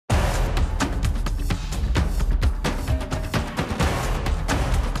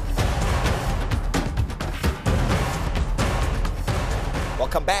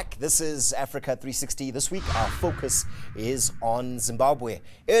Welcome back. This is Africa 360. This week, our focus is on Zimbabwe.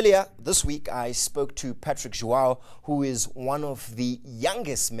 Earlier this week, I spoke to Patrick Zhuwao, who is one of the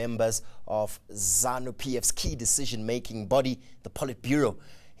youngest members of ZANU-PF's key decision-making body, the Politburo.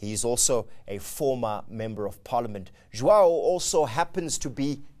 He is also a former member of parliament. Zhuwao also happens to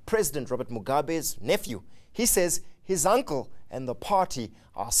be President Robert Mugabe's nephew. He says his uncle and the party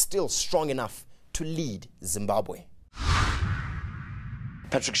are still strong enough to lead Zimbabwe.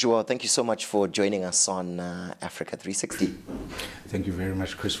 Patrick Zhuwao, thank you so much for joining us on Africa 360. Thank you very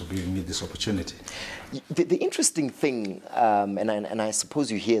much, Chris, for giving me this opportunity. The interesting thing, and I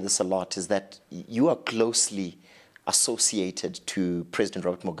suppose you hear this a lot, is that you are closely associated to President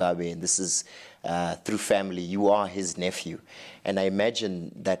Robert Mugabe, and this is through family. You are his nephew. And I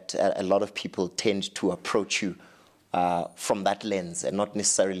imagine that a lot of people tend to approach you from that lens and not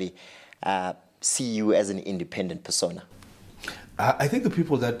necessarily see you as an independent persona. I think the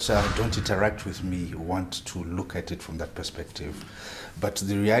people that don't interact with me want to look at it from that perspective. But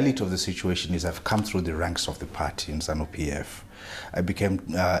the reality of the situation is I've come through the ranks of the party in ZANU-PF. I became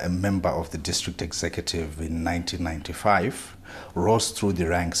a member of the district executive in 1995, rose through the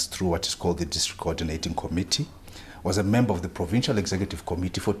ranks through what is called the district coordinating committee, was a member of the provincial executive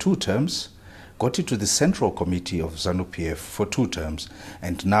committee for 2 terms, got into the central committee of ZANU-PF for 2 terms,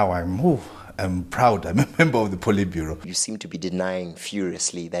 and now I'm proud I'm a member of the Politburo. You seem to be denying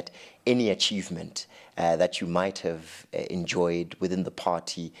furiously that any achievement that you might have enjoyed within the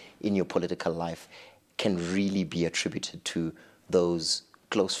party in your political life can really be attributed to those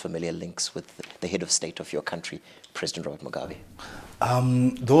close familiar links with the head of state of your country, President Robert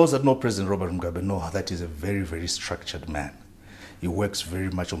Mugabe. Those that know President Robert Mugabe know that he's a very, very structured man. He works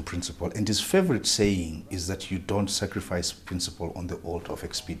very much on principle. And his favorite saying is that you don't sacrifice principle on the altar of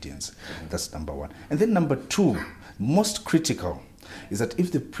expedience. That's number 1. And then number 2, most critical, is that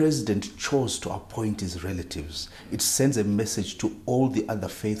if the president chose to appoint his relatives, it sends a message to all the other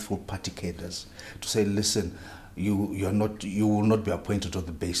faithful party cadres to say, listen, you will not be appointed on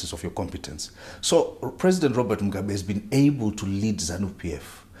the basis of your competence. So President Robert Mugabe has been able to lead ZANU-PF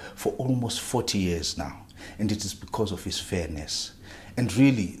for almost 40 years now. And it is because of his fairness. And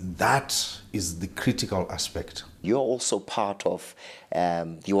really, that is the critical aspect. You're also part of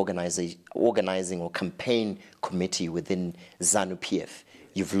the organizing or campaign committee within ZANU-PF.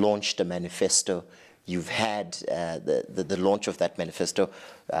 You've launched a manifesto. You've had the launch of that manifesto,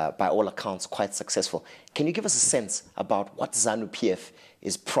 by all accounts, quite successful. Can you give us a sense about what ZANU-PF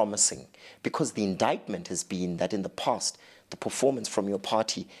is promising? Because the indictment has been that in the past, the performance from your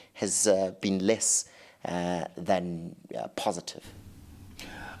party has been less than positive.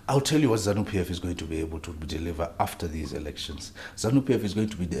 I'll tell you what ZANU-PF is going to be able to deliver after these elections. ZANU-PF is going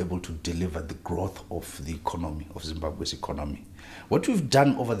to be able to deliver the growth of the economy, of Zimbabwe's economy. What we've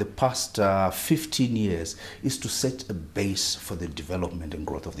done over the past 15 years is to set a base for the development and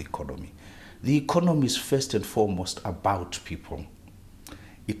growth of the economy. The economy is first and foremost about people.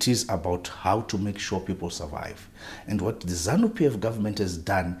 It is about how to make sure people survive. And what the ZANU-PF government has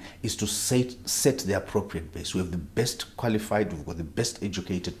done is to set the appropriate base. We have the best qualified, we've got the best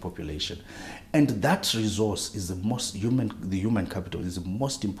educated population. And that resource is the human capital is the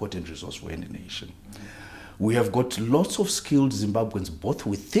most important resource for any nation. We have got lots of skilled Zimbabweans, both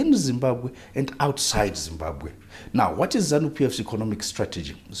within Zimbabwe and outside Zimbabwe. Now, what is ZANU-PF's economic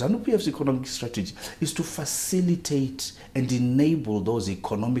strategy? ZANU-PF's economic strategy is to facilitate and enable those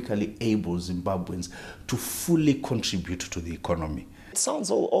economically able Zimbabweans to fully contribute to the economy. It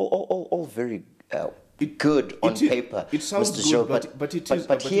sounds all very good on paper, it sounds Mr. good,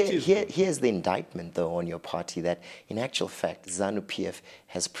 but here's the indictment, though, on your party, that in actual fact, ZANU-PF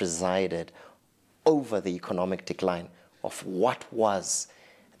has presided over the economic decline of what was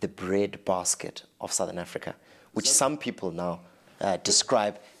the breadbasket of Southern Africa, which some people now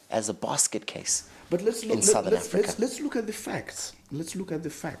describe as a basket case in Southern Africa. Let's look at the facts. Let's look at the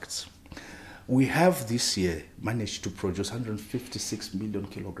facts. We have this year managed to produce 156 million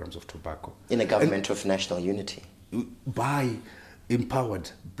kilograms of tobacco. In a government of national unity. By empowered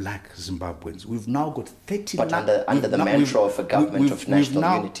black Zimbabweans. We've now got 39... But under the mantra of a government of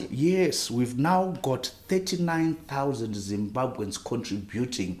national unity. Yes, we've now got 39,000 Zimbabweans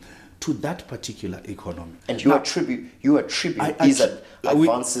contributing to that particular economy. And you attribute these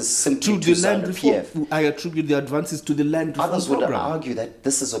advances simply to ZANU-PF. I attribute the advances to the land reform Others program. would argue that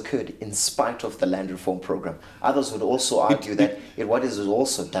this has occurred in spite of the land reform program. Others would also argue that what is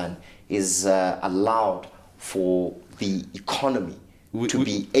also done is allowed for the economy to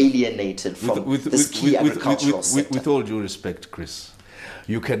be alienated from this key agricultural sector. With all due respect, Chris,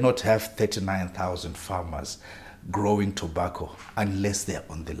 you cannot have 39,000 farmers growing tobacco unless they're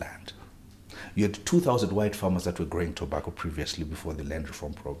on the land. You had 2,000 white farmers that were growing tobacco previously before the land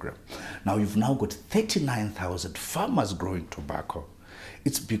reform program. Now you've now got 39,000 farmers growing tobacco.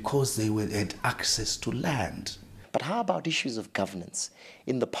 It's because they had access to land. But how about issues of governance?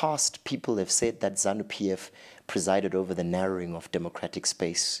 In the past, people have said that ZANU-PF presided over the narrowing of democratic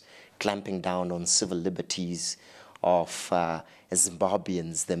space, clamping down on civil liberties of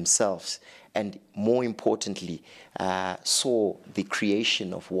Zimbabweans themselves, and more importantly, saw the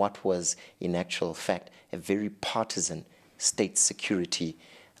creation of what was, in actual fact, a very partisan state security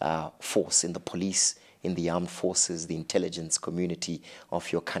force in the police, in the armed forces, the intelligence community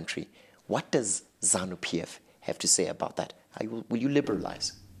of your country. What does ZANU-PF have to say about that? Will you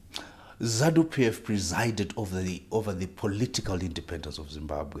liberalize? ZANU-PF presided over the political independence of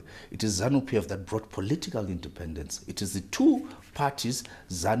Zimbabwe. It is ZANU-PF that brought political independence. It is the two parties,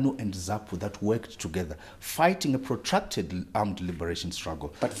 ZANU and ZAPU, that worked together, fighting a protracted armed liberation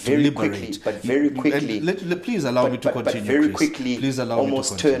struggle. But very quickly, please allow me to continue. But very quickly, please allow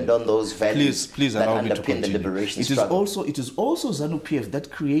almost me to turned on those values please that allow me to underpin continue. the liberation struggle. It is also ZANU-PF that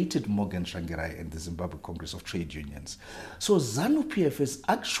created Morgan Tsvangirai and the Zimbabwe Congress of Trade Unions. So ZANU-PF has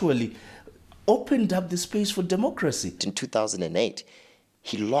actually opened up the space for democracy. In 2008,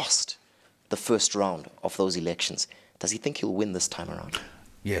 he lost the first round of those elections. Does he think he'll win this time around?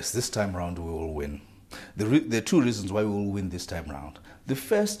 Yes, this time around we will win. There are two reasons why we will win this time around. The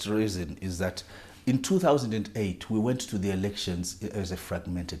first reason is that in 2008, we went to the elections as a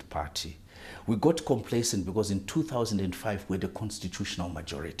fragmented party. We got complacent because in 2005, we had a constitutional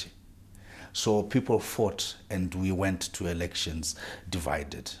majority. So people fought and we went to elections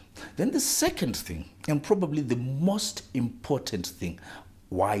divided. Then the second thing, and probably the most important thing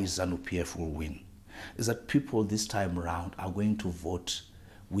why ZANU-PF will win, is that people this time around are going to vote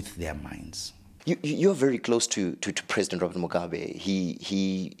with their minds. You're very close to President Robert Mugabe.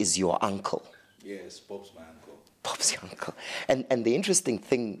 He is your uncle. Yes, Bob's my uncle. Bob's your uncle. And the interesting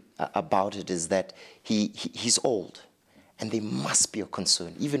thing about it is that he's old. And there must be a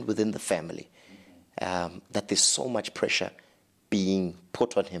concern, even within the family, that there's so much pressure being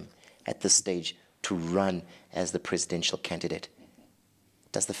put on him at this stage to run as the presidential candidate.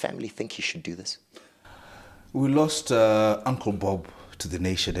 Does the family think he should do this? We lost Uncle Bob to the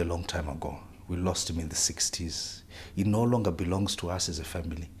nation a long time ago. We lost him in the 60s. He no longer belongs to us as a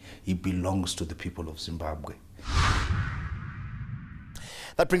family. He belongs to the people of Zimbabwe.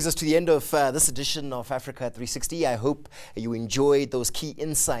 That brings us to the end of this edition of Africa 360. I hope you enjoyed those key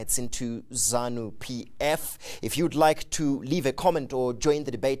insights into ZANU-PF. If you'd like to leave a comment or join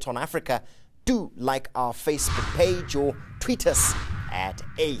the debate on Africa, do like our Facebook page or tweet us at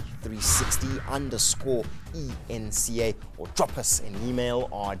A360_ENCA or drop us an email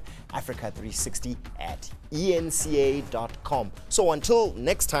on Africa360@enca.com. So until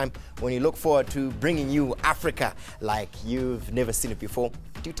next time, when you look forward to bringing you Africa like you've never seen it before,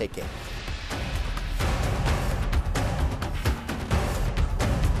 do take care.